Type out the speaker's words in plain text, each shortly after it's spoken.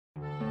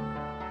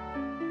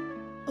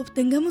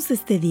Obtengamos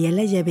este día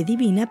la llave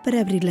divina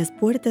para abrir las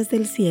puertas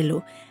del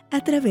cielo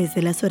a través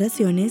de las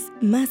oraciones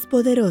más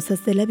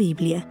poderosas de la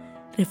Biblia.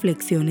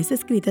 Reflexiones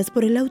escritas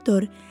por el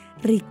autor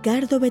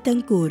Ricardo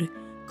Betancourt.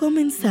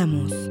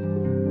 Comenzamos.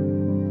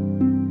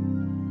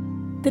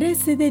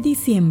 13 de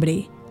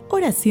diciembre.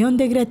 Oración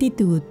de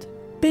gratitud.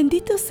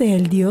 Bendito sea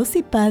el Dios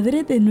y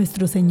Padre de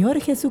nuestro Señor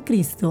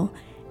Jesucristo,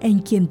 en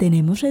quien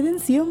tenemos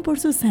redención por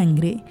su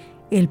sangre,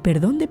 el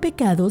perdón de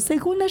pecados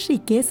según las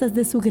riquezas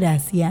de su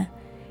gracia.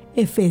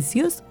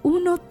 Efesios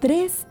 1,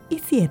 3 y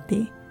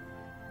 7.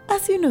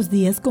 Hace unos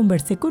días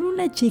conversé con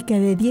una chica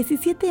de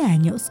 17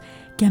 años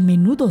que a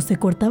menudo se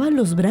cortaba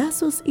los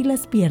brazos y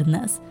las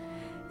piernas.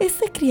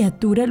 Esta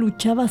criatura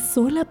luchaba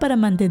sola para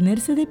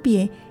mantenerse de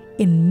pie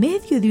en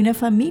medio de una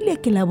familia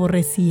que la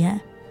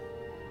aborrecía.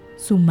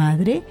 Su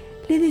madre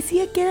le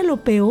decía que era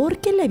lo peor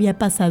que le había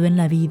pasado en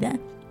la vida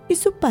y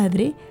su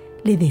padre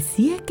le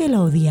decía que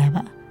la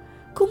odiaba.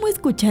 ¿Cómo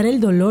escuchar el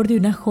dolor de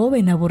una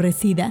joven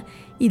aborrecida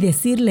y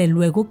decirle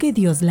luego que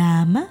Dios la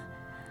ama?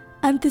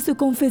 Ante su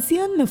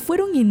confesión me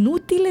fueron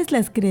inútiles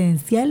las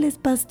credenciales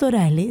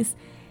pastorales.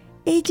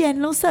 Ella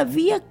no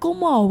sabía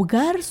cómo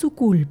ahogar su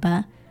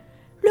culpa.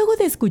 Luego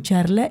de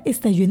escucharla,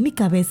 estalló en mi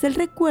cabeza el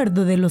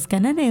recuerdo de los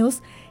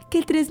cananeos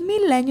que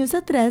 3000 años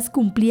atrás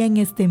cumplían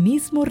este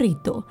mismo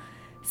rito.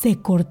 Se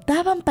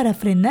cortaban para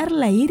frenar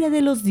la ira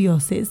de los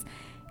dioses.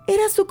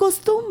 Era su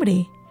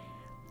costumbre.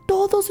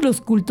 Todos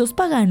los cultos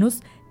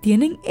paganos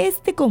tienen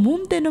este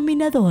común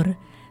denominador: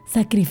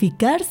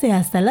 sacrificarse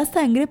hasta la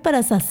sangre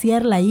para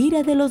saciar la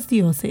ira de los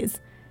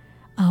dioses.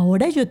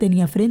 Ahora yo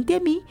tenía frente a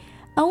mí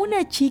a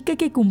una chica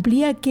que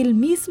cumplía aquel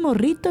mismo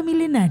rito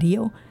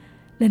milenario.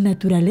 La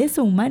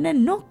naturaleza humana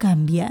no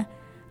cambia.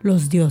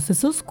 Los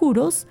dioses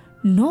oscuros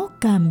no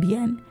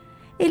cambian.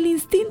 El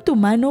instinto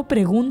humano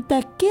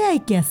pregunta qué hay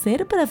que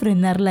hacer para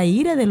frenar la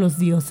ira de los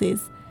dioses.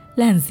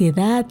 La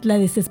ansiedad, la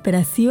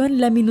desesperación,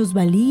 la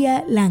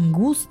minusvalía, la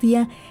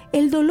angustia,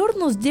 el dolor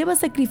nos lleva a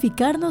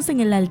sacrificarnos en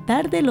el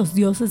altar de los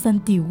dioses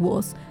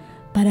antiguos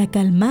para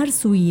calmar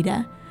su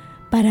ira,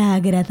 para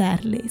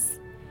agradarles.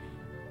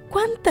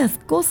 ¿Cuántas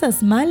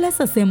cosas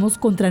malas hacemos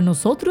contra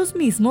nosotros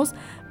mismos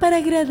para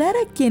agradar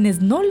a quienes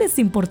no les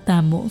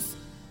importamos?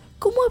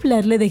 ¿Cómo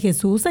hablarle de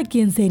Jesús a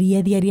quien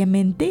sería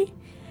diariamente?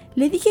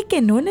 Le dije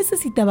que no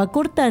necesitaba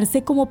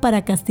cortarse como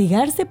para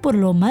castigarse por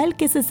lo mal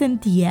que se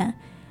sentía.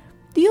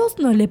 Dios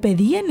no le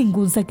pedía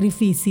ningún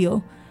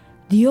sacrificio.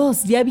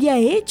 Dios ya había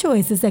hecho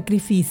ese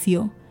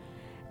sacrificio.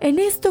 En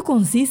esto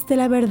consiste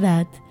la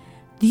verdad.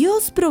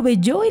 Dios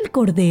proveyó el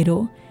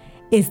cordero.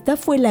 Esta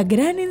fue la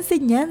gran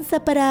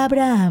enseñanza para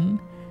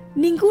Abraham.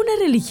 Ninguna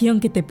religión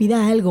que te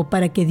pida algo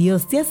para que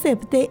Dios te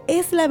acepte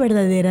es la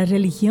verdadera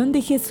religión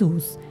de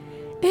Jesús.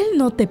 Él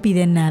no te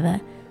pide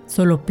nada,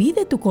 solo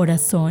pide tu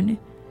corazón.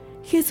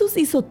 Jesús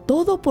hizo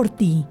todo por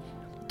ti.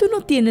 Tú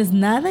no tienes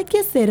nada que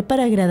hacer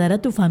para agradar a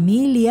tu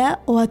familia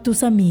o a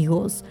tus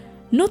amigos.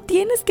 No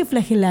tienes que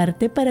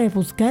flagelarte para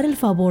buscar el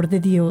favor de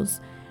Dios.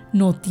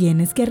 No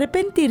tienes que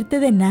arrepentirte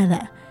de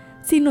nada,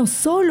 sino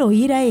solo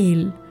ir a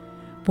Él.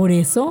 Por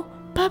eso,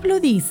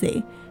 Pablo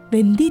dice: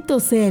 bendito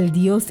sea el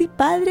Dios y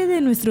Padre de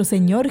nuestro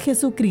Señor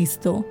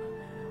Jesucristo.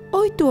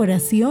 Hoy tu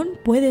oración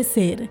puede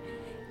ser: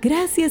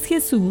 gracias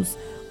Jesús,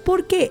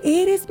 porque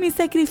eres mi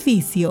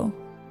sacrificio.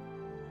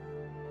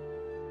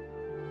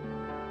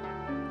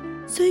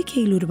 Soy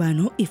Keila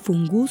Urbano y fue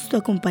un gusto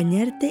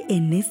acompañarte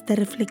en esta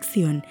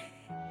reflexión.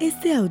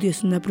 Este audio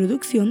es una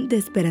producción de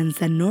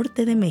Esperanza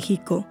Norte de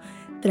México,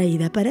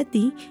 traída para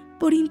ti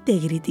por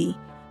Integrity.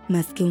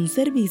 Más que un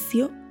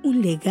servicio,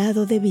 un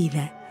legado de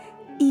vida.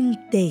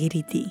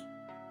 Integrity.